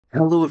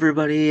Hello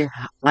everybody,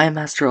 I'm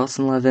Master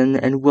Austin11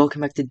 and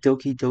welcome back to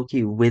Doki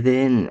Doki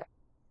Within,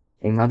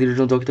 not the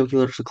original Doki Doki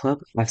Literature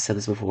Club. I've said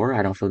this before,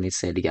 I don't feel the need to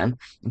say it again.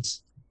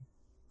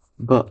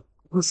 But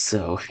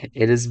also,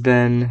 it has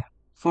been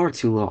far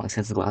too long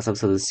since the last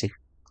episode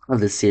of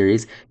this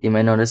series. You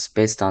might notice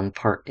based on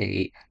part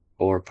 8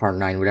 or part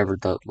 9, whatever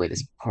the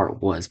latest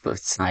part was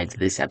besides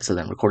this episode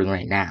I'm recording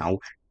right now,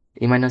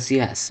 you might notice,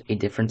 yes, a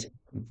different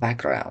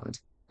background.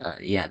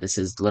 Yeah, this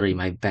is literally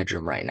my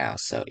bedroom right now,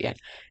 so yeah,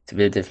 it's a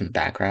bit of different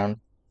background.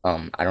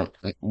 I don't,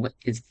 what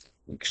is,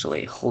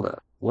 actually, hold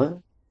up, what?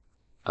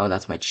 Oh,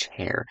 that's my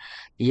chair.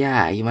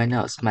 Yeah, you might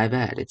know, it's my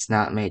bed. It's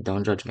not me.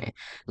 Don't judge me.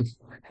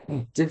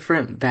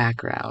 Different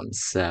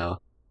backgrounds, so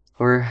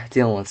we're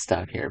dealing with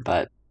stuff here,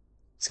 but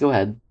let's go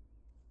ahead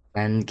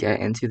and get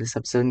into this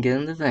episode and get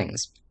into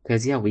things.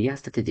 Because, yeah, we got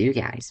stuff to do,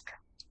 guys.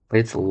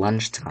 But it's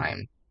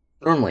lunchtime.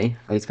 Normally,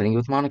 I'd be spending it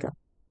with Monica,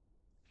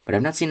 but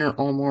I've not seen her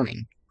all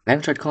morning. I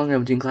haven't tried calling her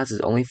between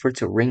classes only for it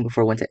to ring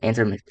before I went to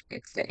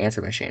the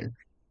answer machine.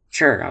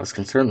 Sure, I was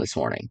concerned this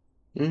morning.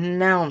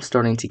 Now I'm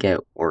starting to get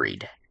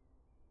worried.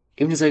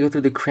 Even as I go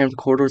through the cramped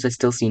corridors, I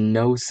still see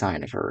no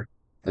sign of her.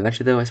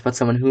 Eventually, though, I spot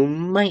someone who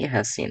might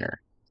have seen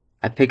her.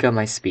 I pick up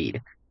my speed.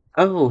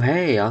 Oh,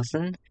 hey,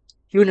 Austin.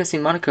 You wouldn't have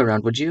seen Monica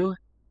around, would you?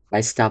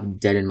 I stop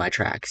dead in my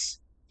tracks.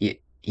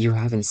 You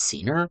haven't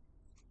seen her?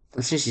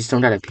 Since she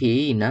stormed out of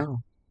PE? No.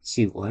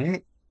 See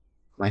what?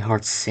 My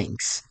heart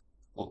sinks.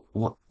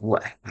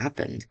 What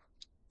happened?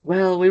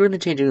 Well, we were in the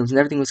changing rooms and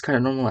everything was kind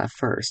of normal at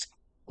first.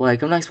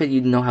 Like, I'm not expecting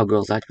you to know how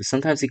girls act, but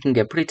sometimes it can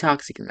get pretty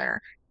toxic in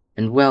there.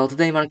 And well,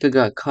 today Monica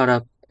got caught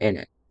up in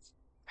it.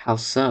 How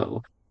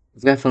so?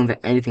 I've got a feeling that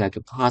anything I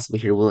could possibly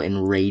hear will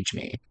enrage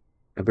me.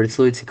 I breathe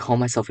slowly to calm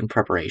myself in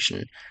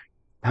preparation.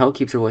 Hal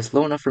keeps her voice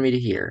low enough for me to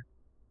hear.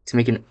 To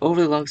make an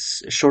overly long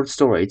short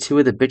story, two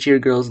of the bitchier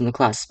girls in the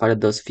class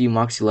spotted those few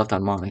marks you left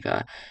on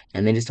Monica,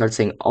 and they just started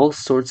saying all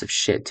sorts of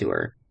shit to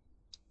her.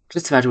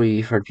 Just imagine what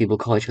you've heard people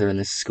call each other in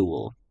this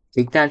school.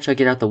 Take that and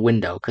chuck it out the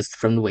window, because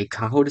from the way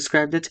Kaho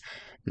described it,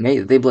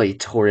 they bloody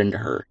tore into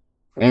her.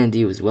 And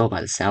you as well,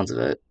 by the sounds of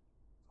it.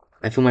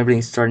 I feel my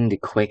breathing starting to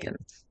quicken.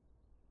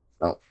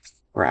 Oh,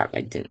 crap,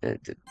 I didn't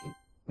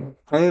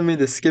mean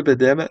to skip it,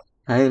 damn it.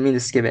 I didn't mean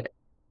to skip it.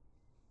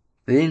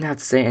 They didn't have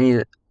to say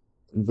any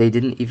They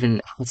didn't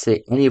even have to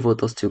say any of what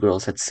those two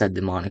girls had said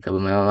to Monica,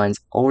 but my mind's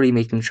already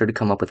making sure to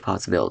come up with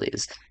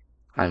possibilities.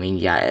 I mean,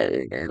 yeah,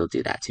 it'll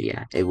do that to you.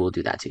 It will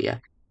do that to you.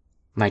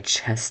 My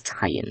chest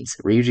tightens.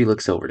 Ryuji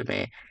looks over to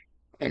me.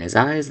 In his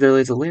eyes, there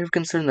lays a layer of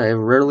concern that I've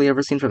rarely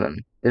ever seen from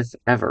him, if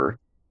ever.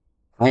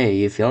 Hey,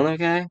 you feeling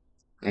okay?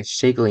 I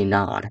shakily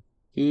nod.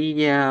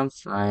 Yeah, I'm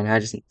fine.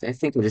 I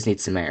think I just need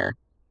some air.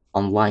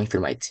 I'm lying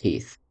through my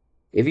teeth.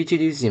 If you two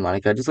do see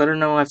Monica, just let her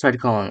know I've tried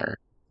calling her.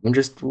 I'm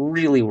just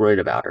really worried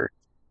about her.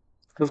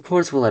 Of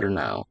course we'll let her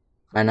know.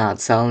 I nod,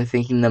 silently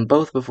thanking them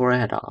both before I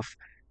head off.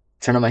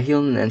 Turn on my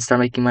heel and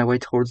start making my way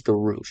towards the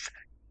roof.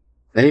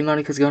 Maybe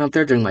Monica's going up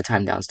there during my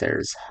time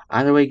downstairs.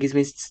 Either way, it gives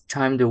me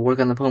time to work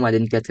on the poem I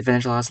didn't get to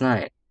finish last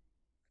night.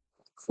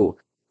 Cool.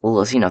 Well,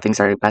 as you know, things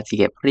are about to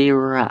get pretty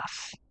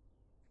rough.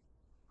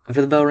 After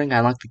the bell rang, I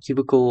unlocked the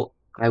cubicle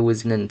I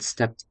was in and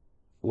stepped.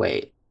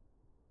 Wait,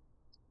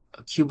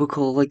 a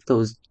cubicle like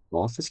those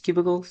office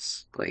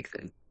cubicles?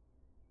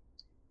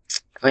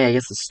 Oh yeah, I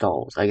guess the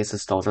stalls. I guess the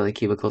stalls are the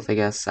cubicles, I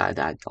guess. I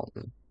don't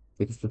know.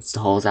 Because the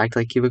stalls act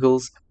like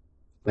cubicles.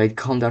 But I'd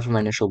calmed down from my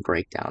initial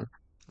breakdown.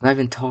 And I've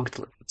been talked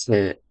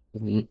to.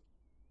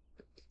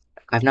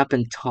 I've not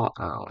been taught.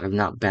 Oh, I've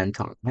not been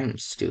taught. I'm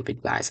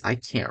stupid, guys. I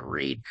can't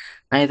read.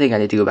 I think I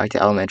need to go back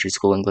to elementary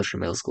school English or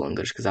middle school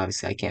English because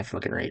obviously I can't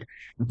fucking read.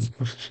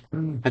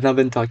 I've not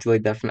been talked to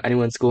like that from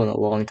anyone in school in a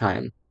long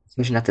time,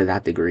 especially not to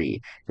that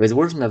degree. It was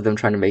worse than of them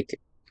trying to make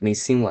me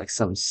seem like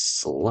some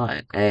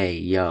slut. Hey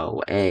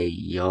yo.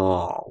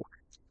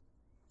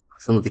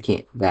 Someone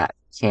that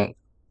can't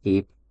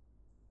keep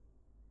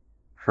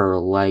her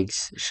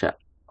legs shut.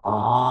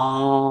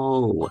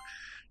 Oh,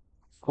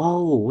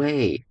 oh,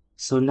 wait.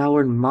 So now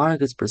we're in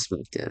Monica's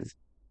perspective.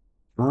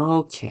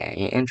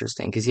 Okay,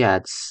 interesting. Because, yeah,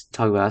 it's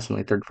talking about us in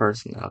like third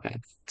person. Okay.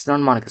 It's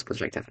not Monica's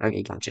perspective.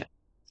 Okay, gotcha.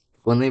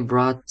 When they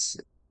brought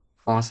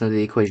Austin into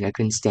the equation, I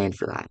couldn't stand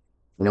for that.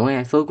 In a way,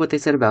 I feel like what they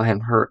said about him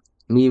hurt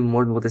me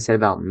more than what they said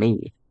about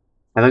me.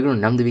 Have I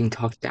grown numb to being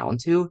talked down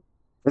to?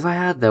 If I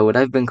had, though, would I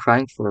have been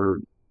crying for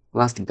the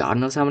last God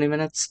knows how many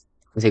minutes?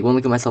 I take one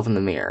look at myself in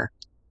the mirror.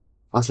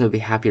 Austin would be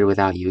happier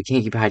without you. You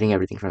can't keep hiding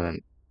everything from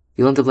him.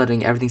 You'll end up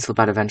letting everything slip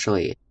out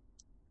eventually.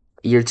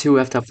 You're too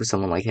effed up for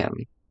someone like him.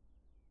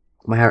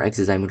 My heart aches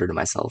as I mutter to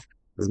myself.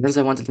 As much as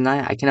I want to deny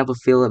it, I can't help but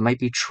feel it might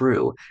be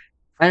true.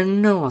 I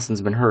know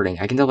Austin's been hurting.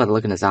 I can tell by the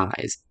look in his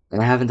eyes. And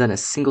I haven't done a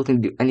single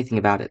thing to do anything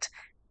about it.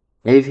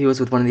 Maybe if he was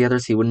with one of the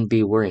others, he wouldn't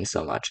be worrying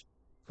so much.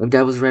 Maybe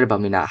Dad was right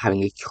about me not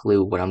having a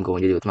clue what I'm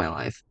going to do with my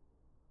life.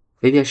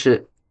 Maybe I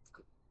should.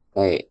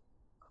 Hey.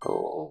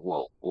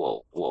 Oh,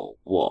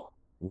 whoa.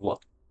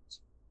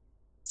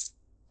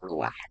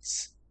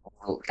 Relax.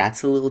 Well,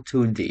 that's a little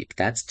too deep.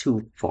 That's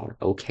too far.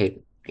 Okay.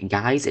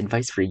 Guys,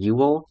 advice for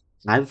you all.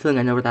 I have a feeling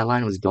I know where that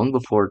line was going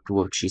before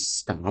she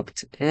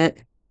stopped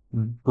it.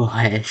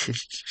 But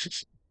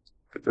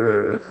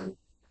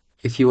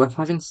if you are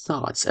having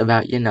thoughts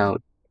about,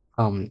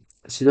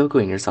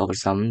 Sudokuing yourself or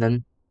something,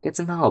 then get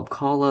some help.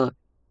 Call a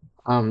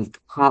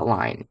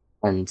hotline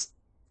and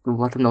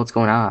let them know what's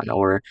going on,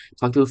 or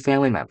talk to a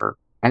family member.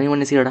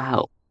 Anyone is here to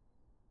help.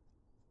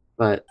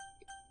 But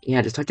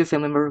yeah, just talk to a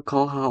family member,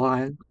 call a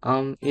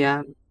hotline.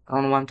 Yeah, I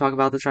don't know why I'm talking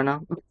about this right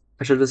now.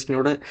 I should have just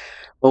ignored it.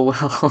 Oh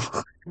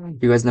well,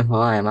 you guys know who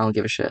I am. I don't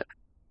give a shit.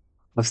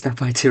 I've snapped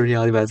by to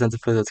reality by the sense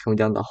of footsteps coming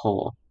down the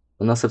hall.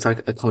 Unless it's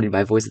accompanied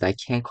by voices that I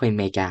can't quite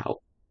make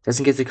out. Just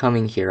in case they're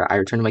coming here, I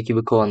return to my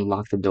cubicle and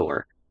lock the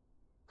door.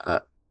 Uh,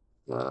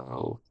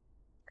 oh.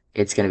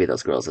 It's gonna be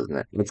those girls, isn't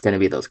it? It's gonna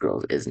be those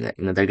girls, isn't it?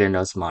 And they're gonna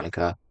notice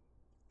Monica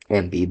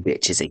and be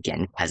bitches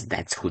again, because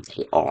that's who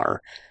they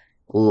are.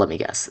 Let me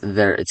guess.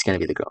 It's gonna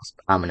be the girls.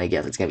 I'm gonna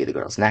guess it's gonna be the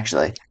girls. And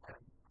actually,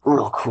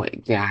 real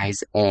quick,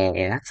 guys,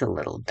 that's a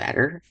little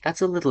better.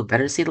 That's a little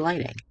better. See the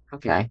lighting.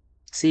 Okay.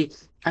 See,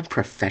 I'm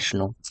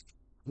professional.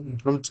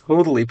 I'm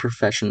totally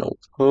professional.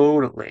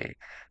 Totally.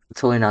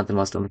 Totally not the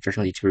most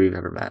unprofessional YouTuber you've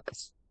ever met.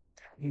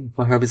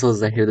 My heart beats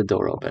as I hear the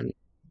door open.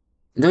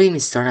 Don't even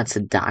start on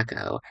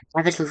Sadako.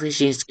 I bet looks like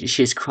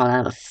she's crawled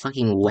out of a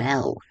fucking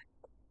well.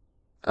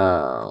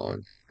 Oh,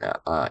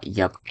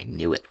 yep, I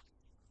knew it.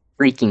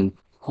 Freaking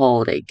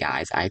called it,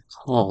 guys. I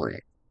called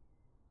it.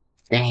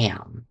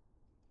 Damn.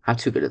 I'm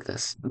too good at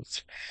this.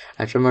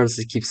 I try my best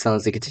to keep silent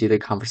as they continue their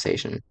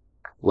conversation.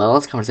 Well,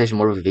 it's conversation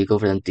more of a vehicle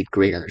for them to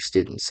degrade other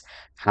students.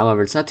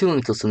 However, it's not too long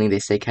until something they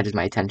say catches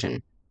my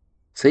attention.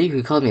 So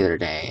you called me the other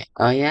day.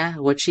 Oh yeah?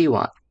 What'd she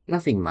want?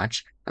 Nothing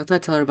much. I thought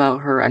I'd tell her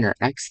about her and her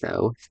ex,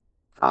 though.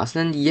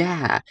 Austin?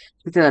 Yeah.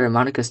 Either that or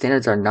Monica's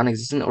standards are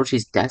non-existent or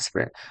she's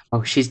desperate.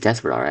 Oh, she's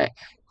desperate, alright.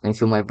 I can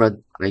feel my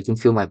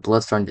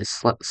blood starting to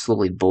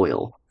slowly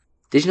boil.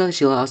 Did you know that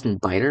she let Austin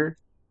bite her?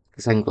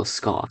 The second girl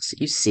scoffs.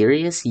 You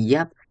serious?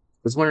 Yep.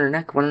 There's one in her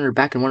neck, one in her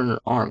back, and one in her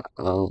arm.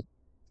 Oh,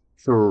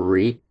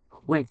 three.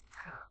 Wait,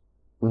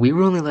 we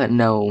were only let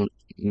know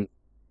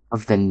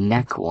of the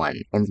neck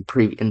one in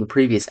the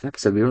previous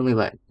episode. We were only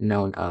let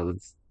known of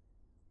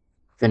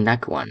the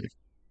neck one.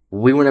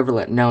 We were never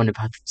let known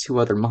about the two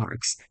other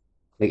marks.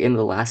 Like in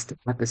the last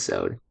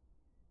episode.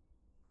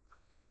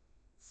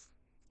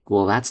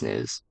 Well, that's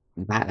news.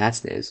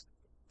 That's news.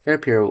 Fair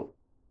appear.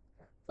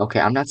 Okay,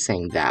 I'm not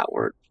saying that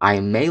word. I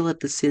may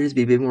let the series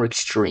be a bit more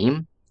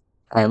extreme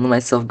and let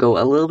myself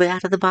go a little bit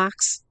out of the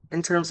box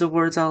in terms of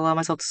words I'll allow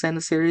myself to say in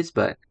the series,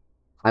 but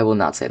I will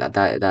not say that.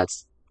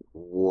 That's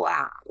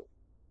wow.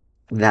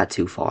 That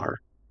too far.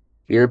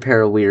 You're a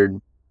pair of weird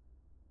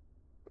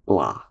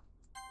blah.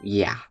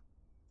 Yeah,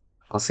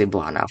 I'll say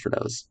blah now for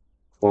those.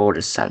 Or we'll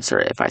just censor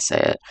it if I say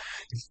it.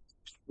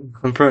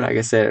 I'm probably not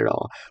gonna say it at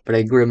all, but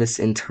I grimace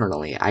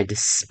internally. I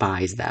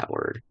despise that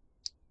word.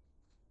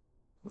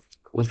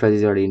 Which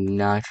is already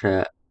not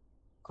a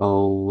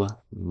oh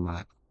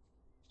my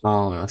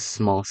oh a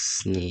small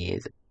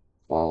sneeze.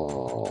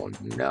 Oh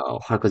no.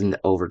 Heart goes into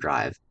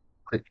overdrive.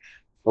 Quick.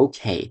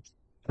 Okay.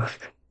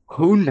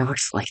 Who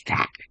knocks like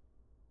that?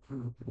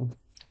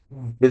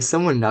 If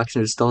someone knocks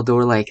on your stall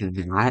door like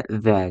that,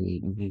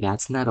 then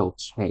that's not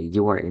okay.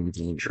 You are in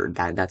danger.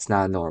 That's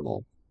not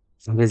normal.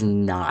 That is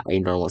not a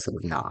normal set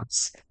of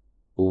knocks.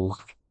 Ooh,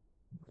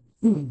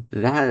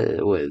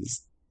 That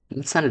was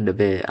that sounded a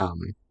bit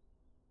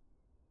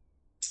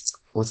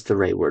what's the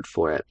right word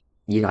for it?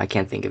 I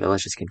can't think of it.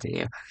 Let's just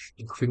continue.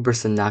 A quick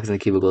person knocks on the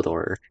cubicle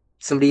door.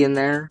 Somebody in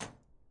there?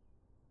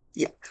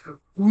 Yeah.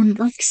 Who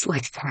knocks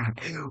like that?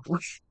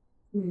 What?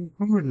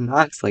 Who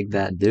knocks like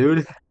that,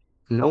 dude?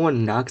 No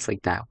one knocks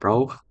like that,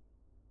 bro.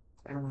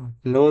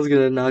 No one's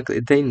gonna knock.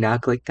 If they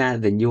knock like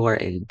that, then you are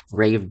in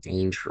grave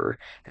danger.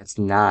 That's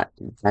not.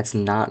 That's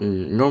not.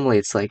 Normally,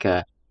 it's like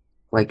a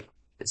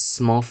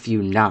small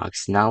few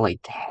knocks, not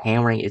like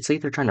hammering. It's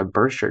like they're trying to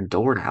burst your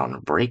door down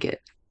and break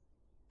it.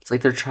 It's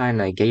like they're trying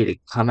to get you to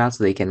come out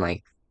so they can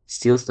like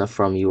steal stuff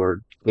from you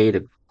or get you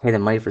to pay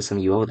them money for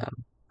something you owe them.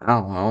 I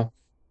don't know.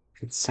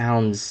 It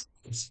sounds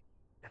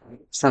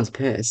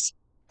pissed.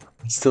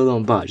 Still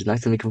don't budge.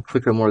 Next time become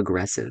quicker, more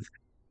aggressive.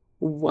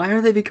 Why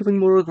are they becoming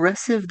more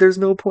aggressive? There's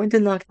no point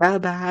in not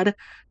that bad.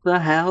 The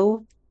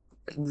hell?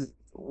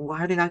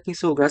 Why are they acting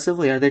so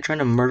aggressively? Are they trying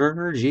to murder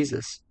her?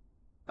 Jesus.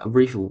 A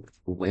brief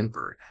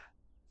whimper.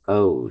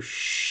 Oh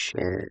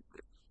shit.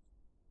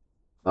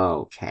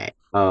 Okay.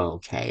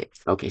 Okay.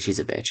 Okay, she's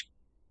a bitch.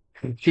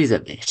 She's a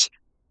bitch.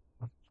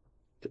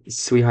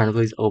 Sweetheart,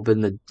 please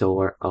open the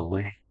door.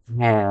 Oh,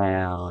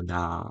 hell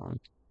no.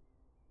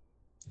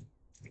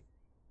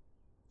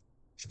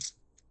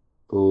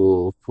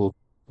 Ooh, ooh,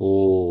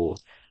 ooh.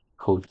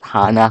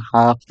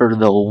 Kotanaha for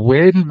the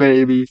win,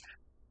 baby.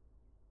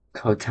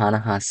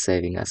 Kotanaha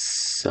saving us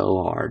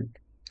so hard.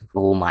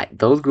 Oh my,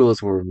 those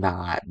girls were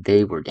not,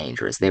 they were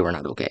dangerous. They were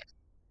not okay.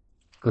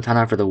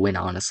 Kotanaha for the win,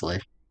 honestly.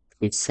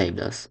 It saved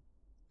us.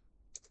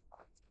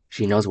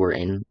 She knows we're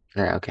in.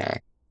 Okay.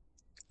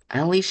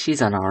 At least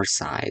she's on our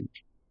side.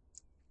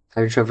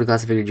 After trophy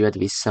class, I figured you had to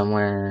be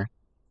somewhere.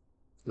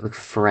 You look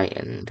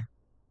frightened.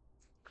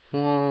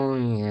 Oh,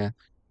 yeah.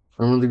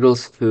 One of the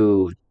girls'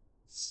 food.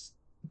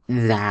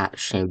 that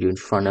shamed you in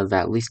front of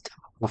at least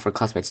half her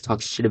classmates,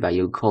 talks shit about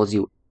you, calls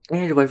you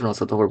and your boyfriend all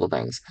sorts of horrible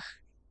things.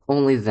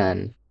 Only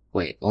then,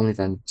 wait, only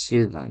then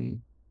to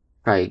then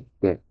try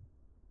get.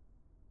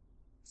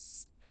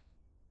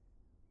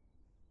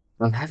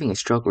 I'm having a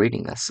stroke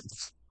reading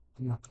this.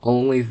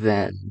 Only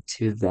then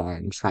to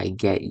then try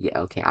get. Yeah,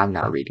 okay, I'm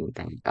not reading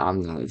that.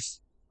 I'm not.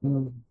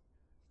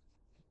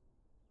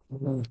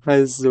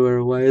 I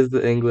swear, why is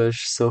the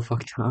English so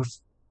fucked up?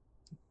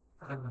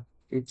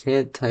 You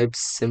can't type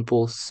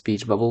simple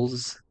speech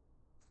bubbles.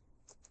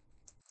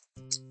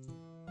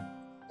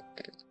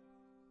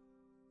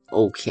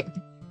 Okay,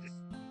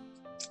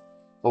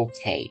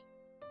 okay.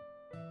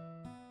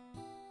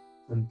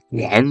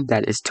 And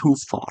that is too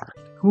far.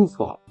 Too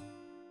far.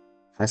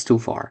 That's too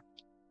far.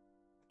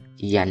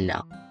 Yeah,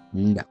 no.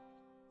 No.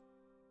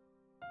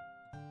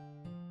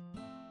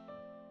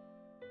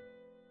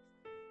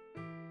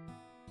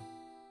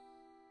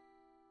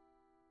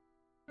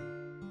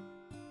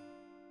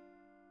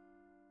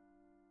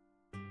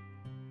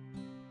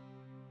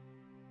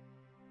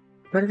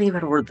 Try to think of how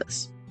to word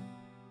this.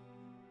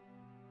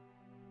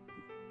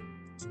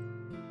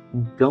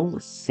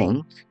 Don't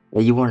think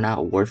that you are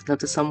not worth enough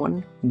to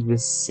someone. You're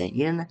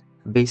saying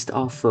based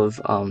off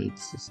of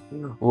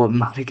what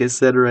Monica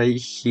said right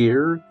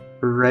here.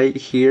 Right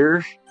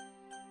here.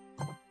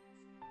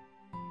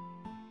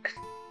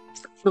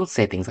 Don't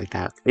say things like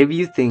that. If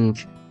you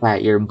think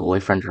that your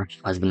boyfriend or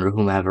husband or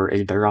whomever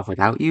is better off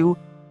without you,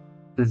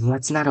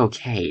 that's not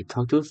okay.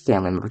 Talk to a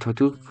family member, talk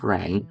to a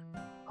friend,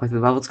 talk to them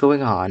about what's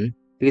going on,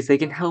 because they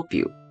can help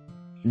you.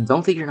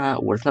 Don't think you're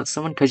not worth it to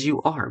someone, because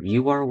you are.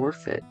 You are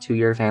worth it. To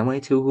your family,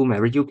 to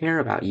whomever you care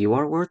about, you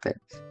are worth it.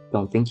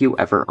 Don't think you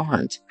ever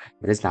aren't.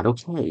 It is not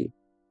okay.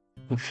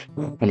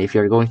 And if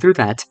you're going through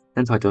that,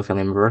 then talk to a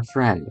family member or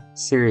friend.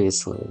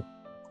 Seriously.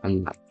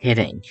 I'm not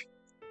kidding.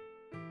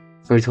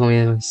 So he told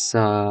me this,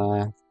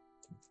 well,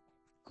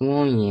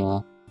 yeah.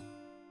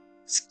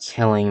 It's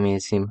killing me,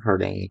 it seems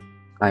hurting.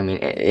 I mean,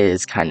 it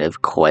is kind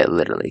of quite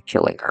literally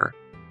killing her.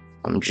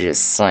 I'm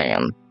just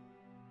saying.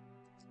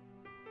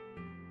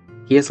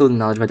 He has little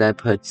knowledge my dad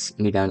puts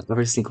me down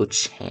every single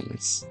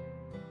chance.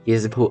 He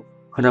has to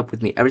put up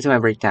with me every time I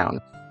break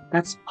down.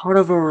 That's part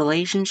of a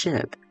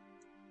relationship.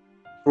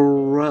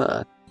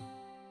 Bruh.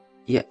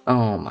 Yeah,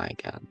 oh my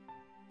god.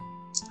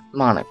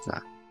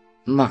 Monica.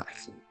 Monica.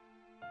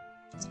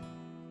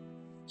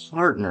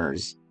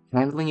 Partners.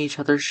 Handling each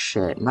other's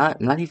shit.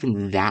 Not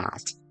even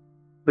that.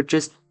 But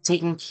just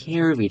taking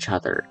care of each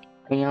other.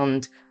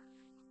 And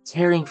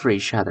caring for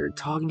each other.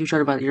 Talking to each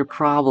other about your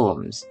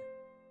problems.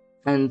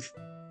 And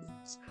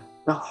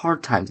the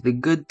hard times, the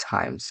good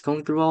times,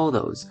 going through all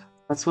those.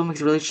 That's what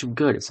makes a relationship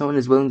good. If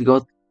someone's willing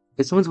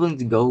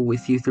to go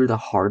with you through the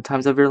hard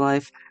times of your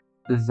life,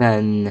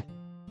 then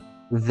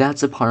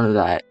that's a part of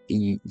that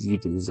you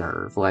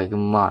deserve. Like,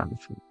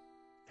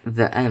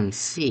 the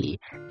MC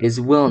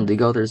is willing to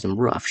go through some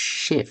rough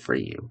shit for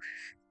you.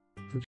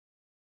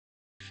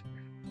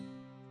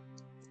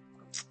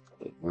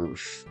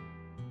 Oof.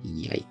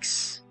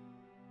 Yikes.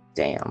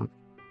 Damn.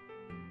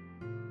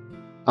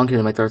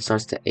 Until my throat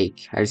starts to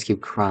ache. I just keep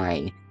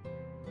crying.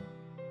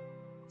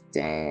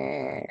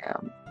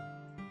 Damn.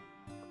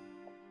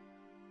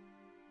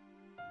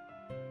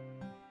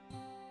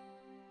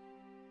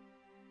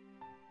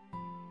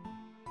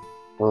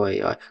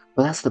 Boy, but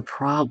that's the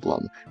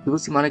problem. People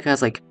see Monica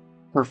as like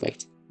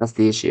perfect. That's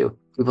the issue.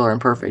 People are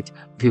imperfect.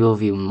 People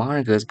view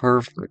Monica as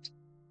perfect.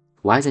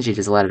 Why doesn't she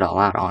just let it all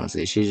out?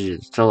 Honestly, she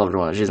should just tell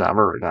everyone that she's not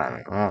perfect.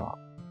 I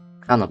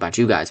don't know about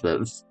you guys,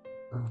 but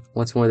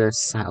what's more, their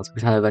silence.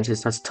 Pretend eventually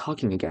starts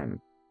talking again.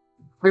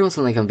 Everyone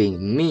sounds like I'm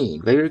being mean.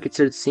 Have you ever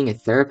considered seeing a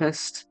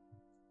therapist?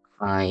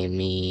 I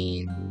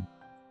mean,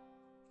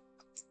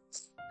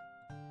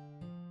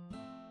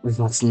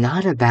 that's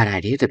not a bad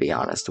idea, to be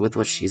honest. With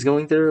what she's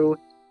going through,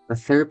 a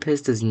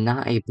therapist is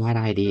not a bad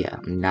idea.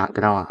 I'm not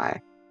gonna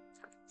lie.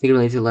 I think we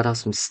need to let out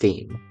some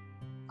steam.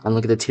 And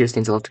look at the tear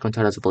stains left to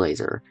contact as a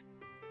blazer.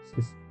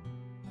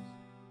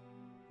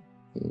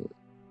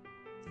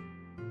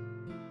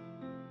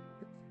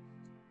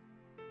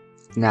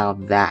 Now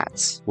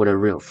that's what a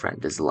real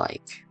friend is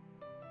like.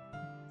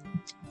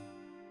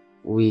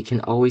 We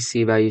can always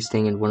see about you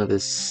staying in one of the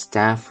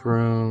staff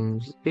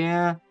rooms.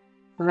 Yeah,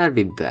 that'd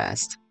be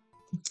best.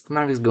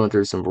 Monica's going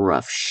through some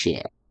rough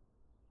shit.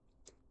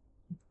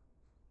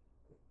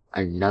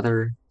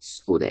 Another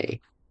school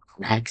day.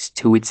 Next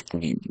to its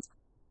end.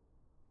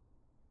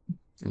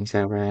 Is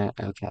that right?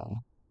 Okay. I'm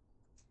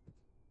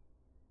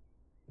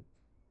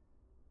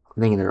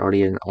thinking they're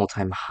already at an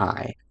all-time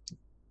high.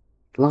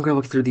 The longer I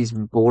look through these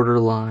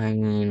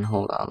borderline...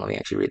 Hold on, let me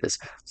actually read this.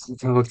 The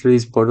longer I look through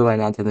these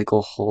borderline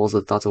identical holes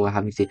of thoughts of what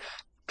happened to...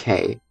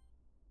 Okay.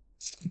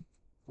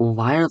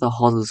 Why are the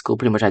halls of the school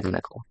pretty much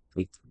identical?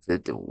 Like,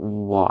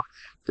 what?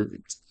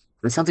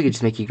 It sounds like it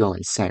just make you go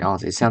insane,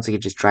 honestly. It sounds like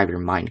it just drive your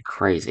mind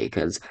crazy,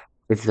 because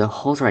if the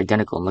halls are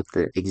identical and look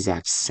the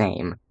exact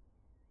same,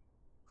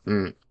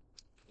 mm,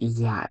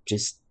 yeah,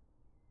 just,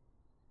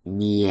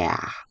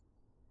 yeah.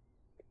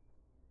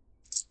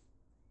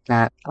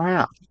 I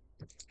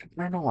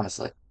don't know,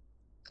 honestly.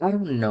 I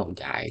don't know,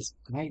 guys.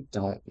 I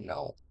don't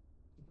know.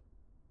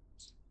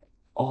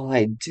 All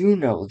I do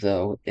know,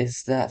 though,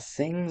 is that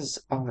things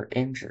are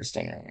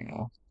interesting right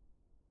now.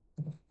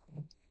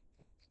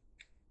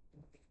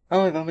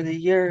 Oh, we voted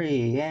Yuri!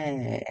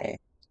 Yay!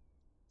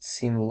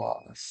 Seem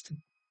lost.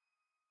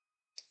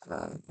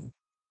 Uh,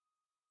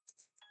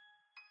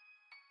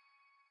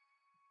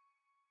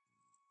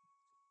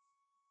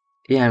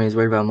 yeah, I mean, he's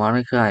worried about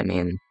Monica. I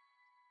mean,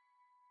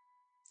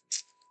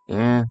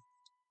 yeah.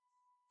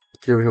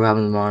 Curious what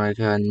happened to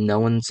Monica. No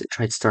one's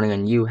tried starting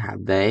on you,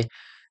 have they?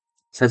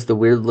 Says the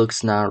weird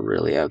looks, not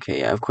really. Okay,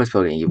 yeah, of course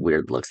people are gonna give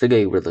weird looks. They're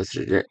gonna give weird looks.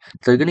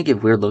 They're gonna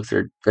give weird looks.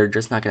 They're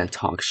just not gonna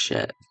talk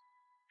shit.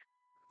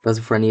 That's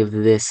before any of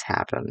this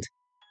happened.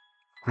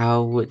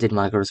 How did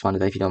Monica respond to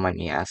that, if you don't mind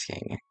me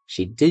asking?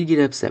 She did get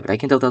upset, but I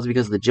can't tell if that was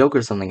because of the joke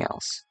or something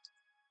else.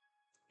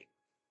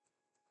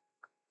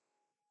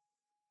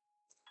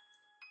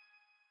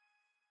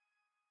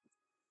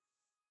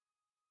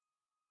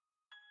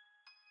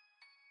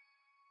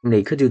 I mean,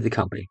 they could do the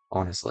company,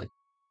 honestly.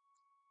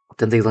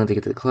 Then they long to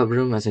get to the club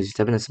room as soon as you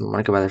step in, it's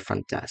Monica by the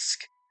front desk.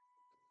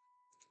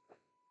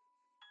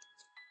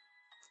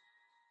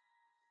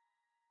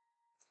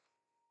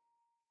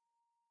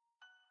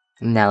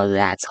 Now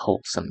that's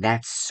wholesome.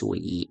 That's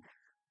sweet.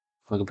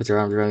 Monica puts her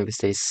arms around me but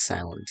stays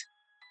silent.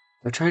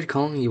 I tried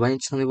calling you. Why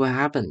didn't you tell me what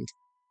happened?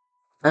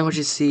 I want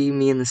you to see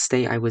me in the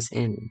state I was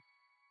in.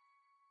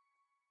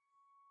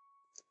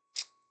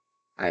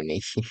 I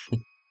mean,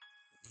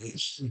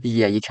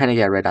 yeah, you kind of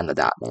got right on the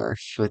dot there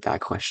with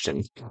that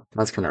question.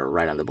 That's kind of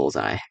right on the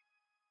bullseye.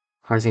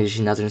 Hard thing is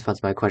she nothing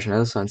responds to my question. I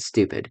know this sounds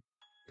stupid.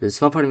 There's a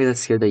small part of me that's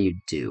scared that you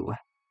do.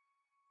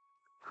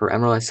 Her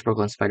emerald eyes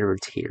sparkle in spite of her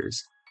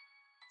tears.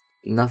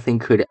 Nothing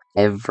could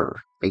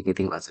ever make me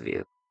think less of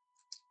you.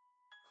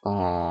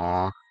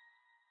 Aww,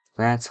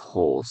 that's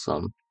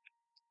wholesome.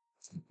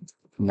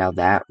 Now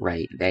that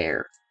right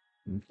there,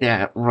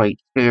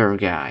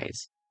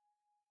 guys.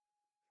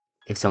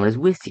 If someone is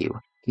with you,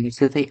 it means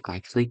that they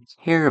actually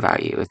care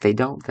about you. If they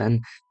don't,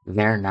 then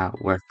they're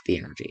not worth the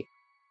energy.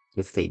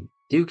 If they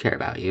do care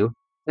about you,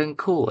 then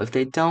cool. If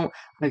they don't,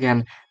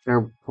 again,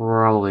 they're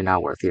probably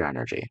not worth your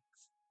energy.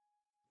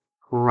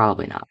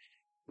 Probably not.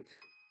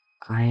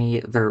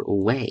 Either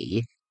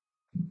way,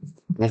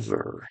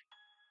 ever.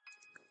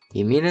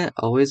 You mean it,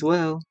 always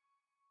will.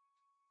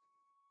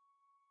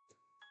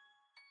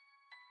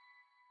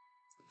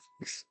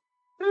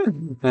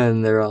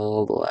 And they're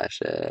all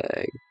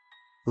blushing.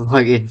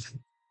 Fucking.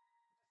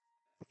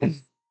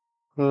 This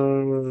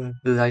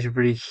is actually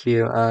pretty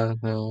cute.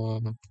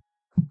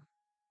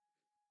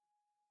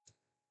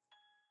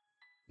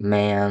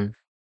 Man,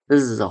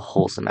 this is a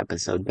wholesome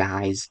episode,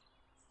 guys.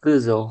 This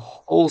is a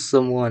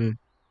wholesome one.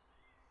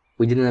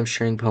 We didn't have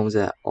sharing poems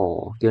at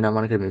all. You and I,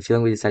 Monica, have been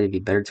feeling we decided it'd be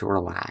better to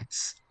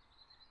relax.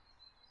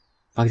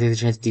 Monica takes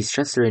a chance to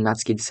de-stress her, and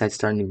Natsuki decides to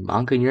start a new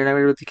manga, and you and I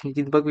were able to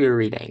continue the book we were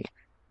reading.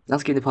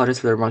 Natsuki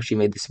apologized for the remarks she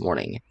made this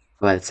morning.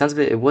 But by the sounds of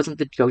it, it wasn't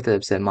the joke that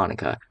upset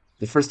Monica.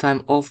 The first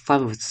time, all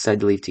five of us decided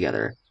to leave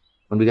together.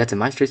 When we got to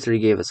my street, she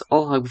gave us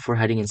all a hug before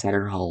heading inside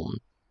her home.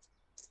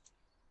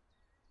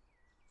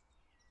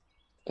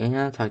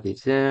 And talk to you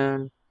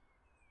soon.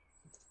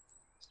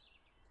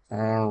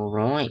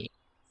 Alright.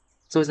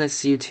 It's always nice to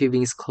see you two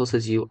being as close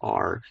as you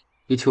are.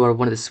 You two are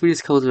one of the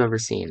sweetest couples I've ever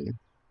seen.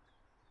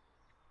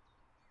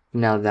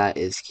 Now that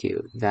is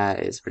cute.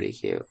 That is pretty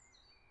cute.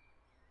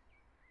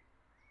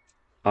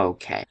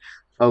 Okay.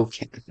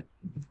 Okay.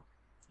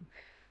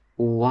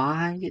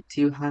 Why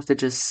do you have to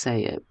just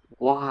say it?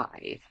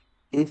 Why?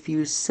 If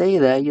you say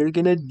that, you're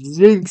gonna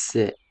jinx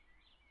it.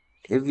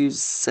 If you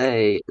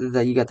say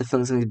that you got the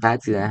feeling something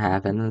bad's gonna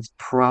happen, then it's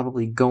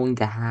probably going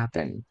to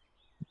happen.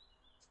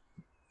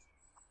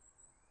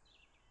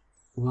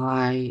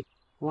 Why?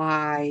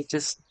 Why?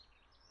 Just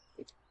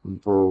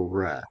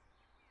bruh.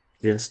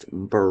 Just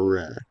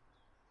bruh.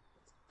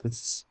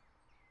 That's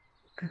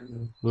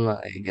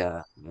my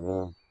god.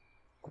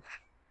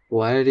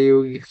 Why do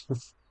you?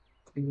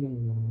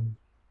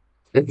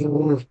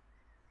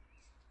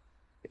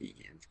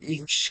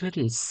 You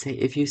shouldn't say.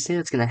 If you say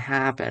it's gonna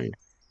happen,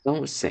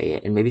 don't say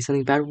it, and maybe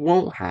something bad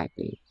won't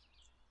happen.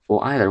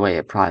 Well, either way,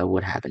 it probably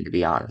would happen, to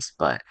be honest,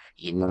 but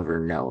you never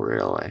know,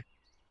 really.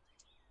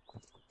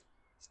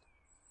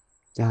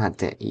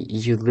 God,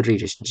 you literally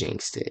just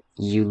jinxed it.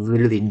 You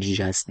literally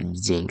just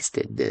jinxed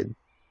it, dude.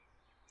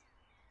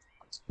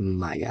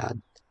 My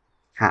God.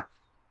 Ha,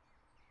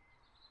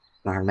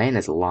 our man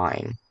is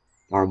lying.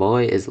 Our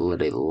boy is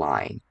literally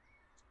lying.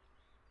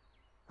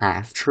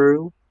 Half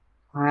true?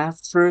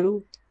 Half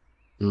true?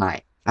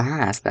 My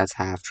ass, that's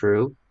half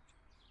true.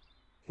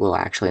 Well,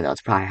 actually, no,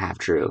 it's probably half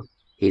true.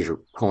 He's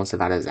pulling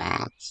stuff out of his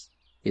ass.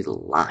 He's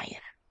lying.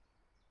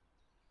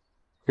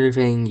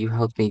 Everything you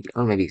helped me,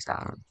 or maybe he's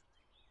not.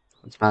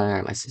 It's probably out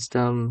of my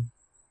system.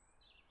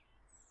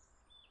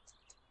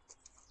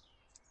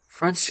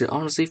 Friends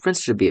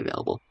should be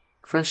available.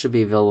 Friends should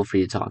be available for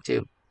you to talk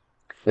to.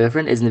 If a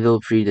friend isn't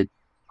available for you to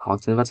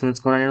talk to them about something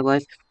that's going on in your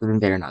life, then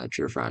they're not a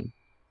true friend.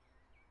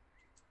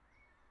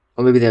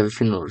 Or maybe they have a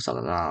funeral or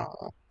something. I don't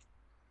know.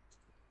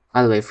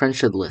 By the way, friends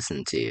should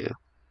listen to you.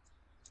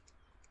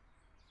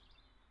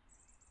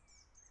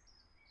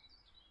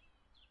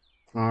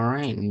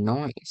 Alright,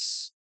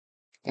 nice.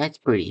 That's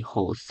pretty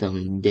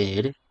wholesome,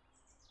 dude.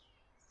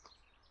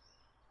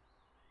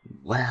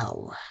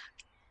 Well,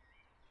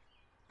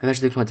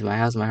 eventually come to my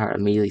house, my heart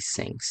immediately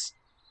sinks.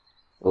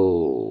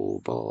 Oh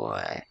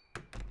boy.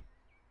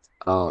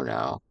 Oh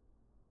no.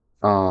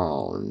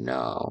 Oh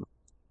no.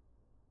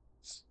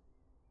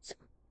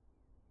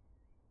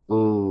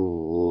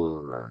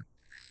 Ooh.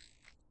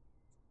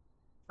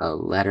 A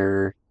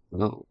letter.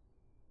 Oh,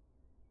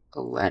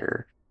 a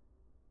letter.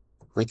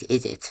 What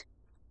is it?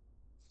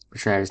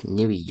 Which is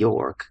New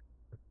York.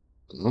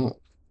 Oh,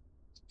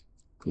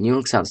 New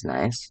York sounds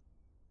nice.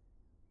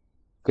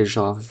 Good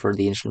show off for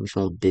the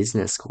international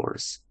business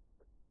course.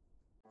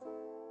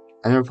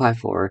 And reply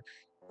for,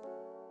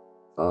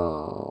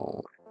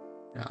 oh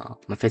no.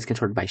 My face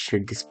contorted by sheer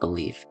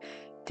disbelief.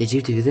 Did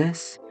you do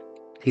this?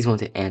 He's going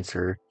to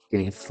answer,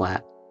 giving a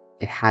flat.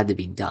 It had to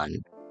be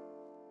done.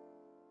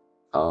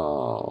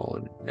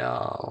 Oh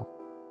no.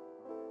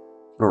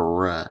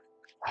 Bruh.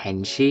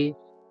 Henshi?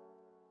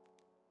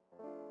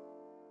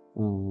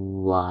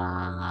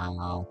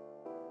 Wow.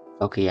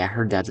 Okay, I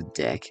heard that's a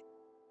dick.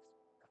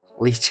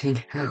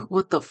 Leeching?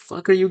 What the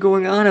fuck are you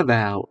going on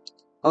about?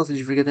 Also, did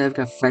you forget that I've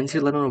got friends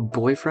here, let alone a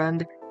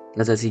boyfriend?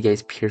 As he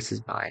gazed pierced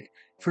his mind.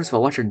 First of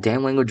all, watch your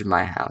damn language in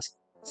my house.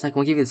 Second,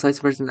 we'll give you the slice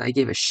person that I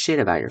gave a shit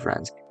about your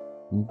friends.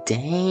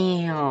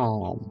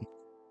 Damn.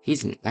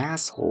 He's an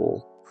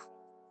asshole.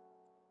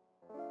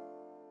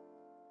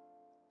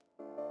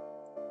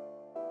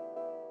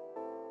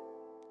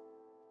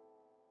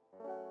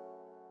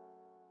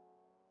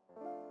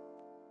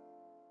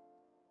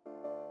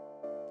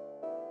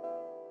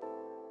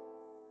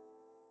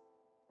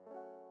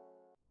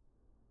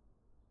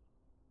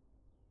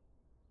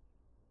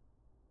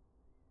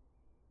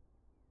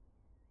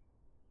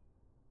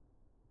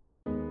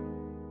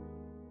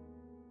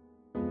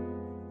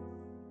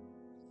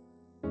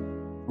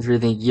 Where do you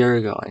think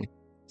you're going?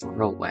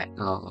 Throw away.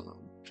 Oh,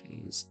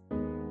 jeez.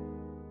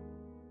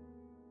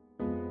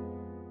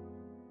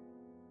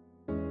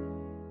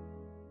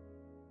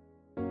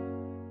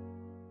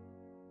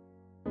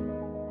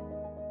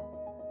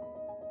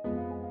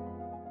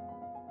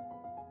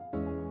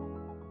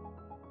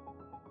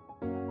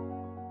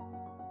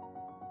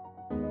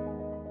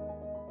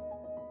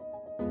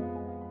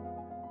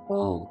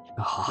 Oh,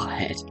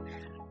 God.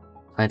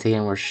 I take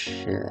any more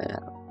shit.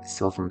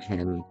 Still from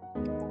him.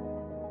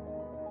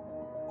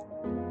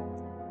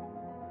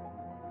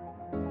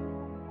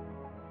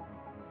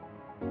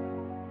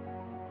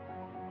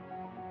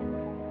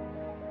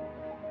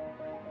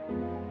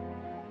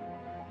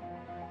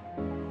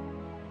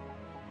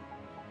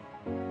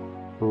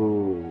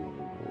 Ooh.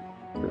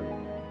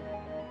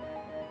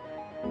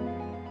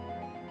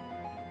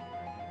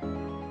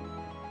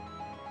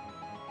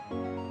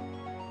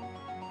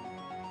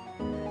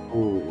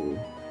 Ooh.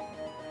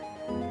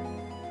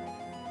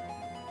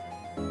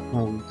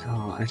 Oh,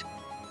 God.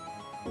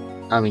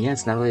 I mean, yeah,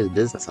 it's not really his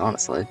business,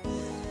 honestly.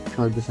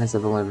 Kind of defense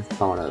I've only ever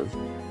thought of.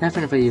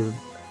 After if you've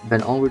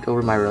been all week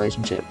over my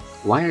relationship,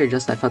 why are you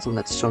just I found someone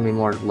that's shown me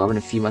more love in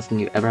a few months than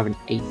you ever have in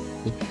 8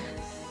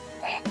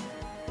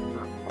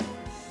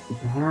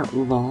 that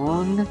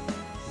long?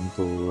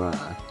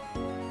 Bruh.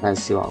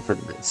 That's too long for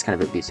this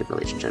kind of abusive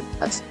relationship.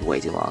 That's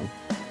way too long.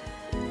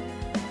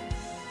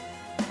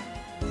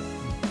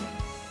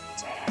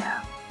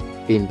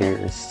 Damn. Be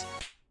embarrassed.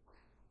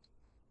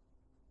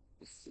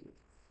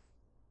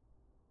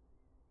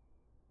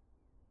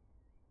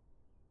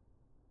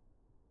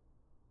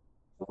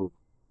 Oh,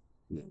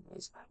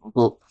 goodness.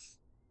 Well,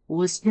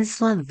 was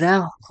his not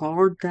that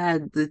hard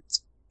that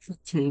it's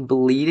fucking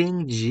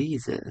bleeding?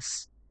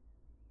 Jesus.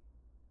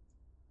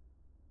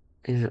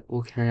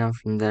 We'll carry on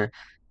from there.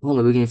 Hold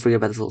on, we can forget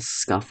about this little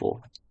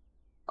scuffle.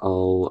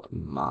 Oh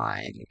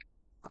my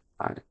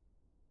God.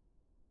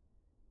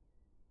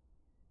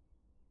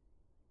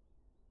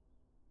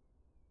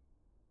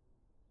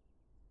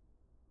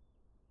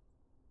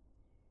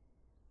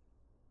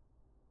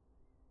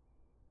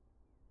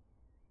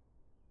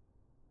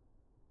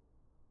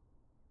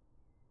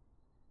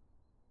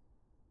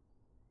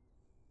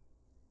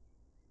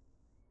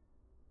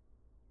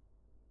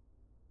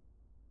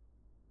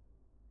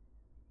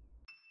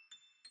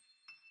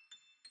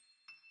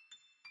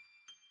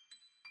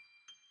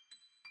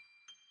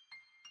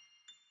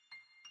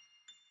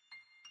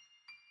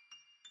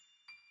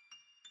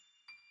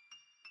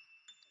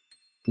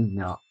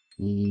 No.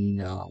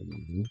 No.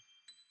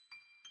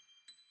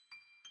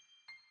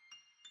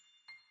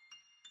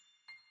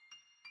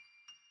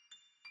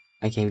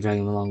 I can't keep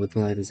dragging him along with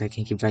me like this. I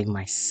can't keep dragging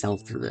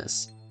myself through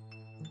this.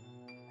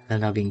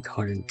 And now being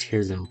covered in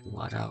tears and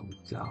blood. Oh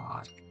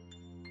God.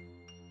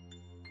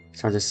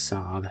 Start to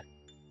sob.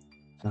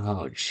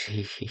 Oh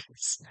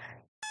jeez.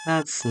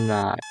 That's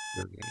not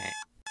okay.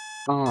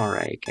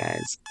 Alright,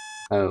 guys.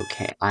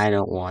 Okay, I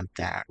don't want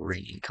that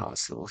ringing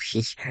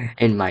constantly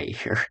in my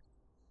ear.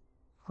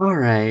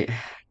 Alright.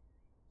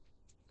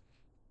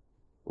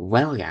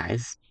 Well,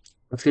 guys,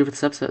 let's get with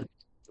this episode.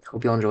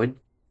 Hope you all enjoyed.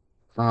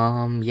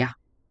 Yeah,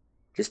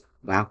 just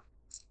wow,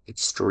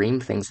 extreme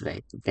things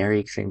today. Very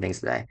extreme things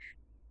today.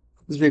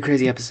 This has been a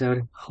crazy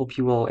episode. Hope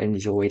you all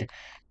enjoyed.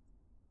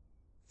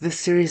 This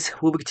series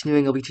will be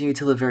continuing. I'll be continuing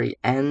till the very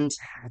end,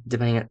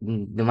 depending on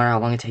no matter how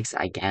long it takes.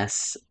 I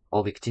guess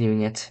I'll be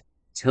continuing it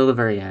till the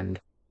very end.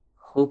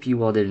 Hope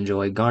you all did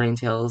enjoy. Guardian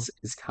Tales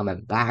is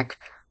coming back.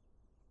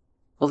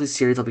 All these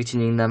series, I'll be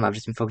continuing them. I've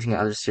just been focusing on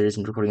other series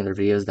and recording other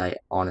videos that I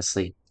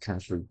honestly kind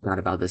of forgot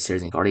about this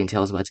series and Guardian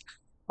Tales, but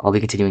I'll be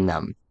continuing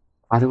them.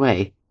 By the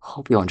way,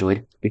 hope you all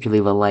enjoyed. Make sure to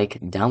leave a like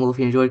down below if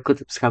you enjoyed. Click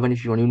the subscribe button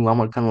if you are new and want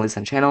more content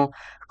on the channel.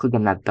 Click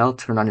on that bell,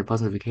 turn on your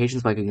post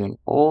notifications by clicking on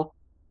all,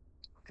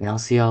 and I'll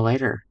see y'all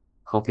later.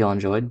 Hope you all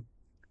enjoyed,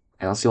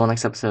 and I'll see you all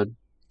next episode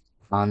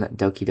on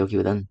Doki Doki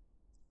Within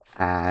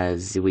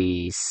as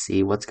we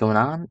see what's going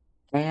on,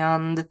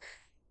 and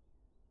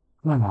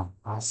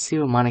I'll see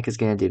what Monica's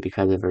gonna do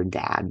because of her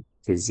dad.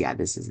 Because yeah,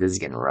 this is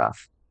getting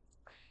rough.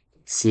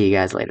 See you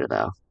guys later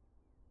though.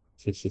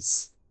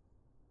 Peace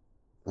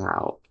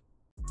out.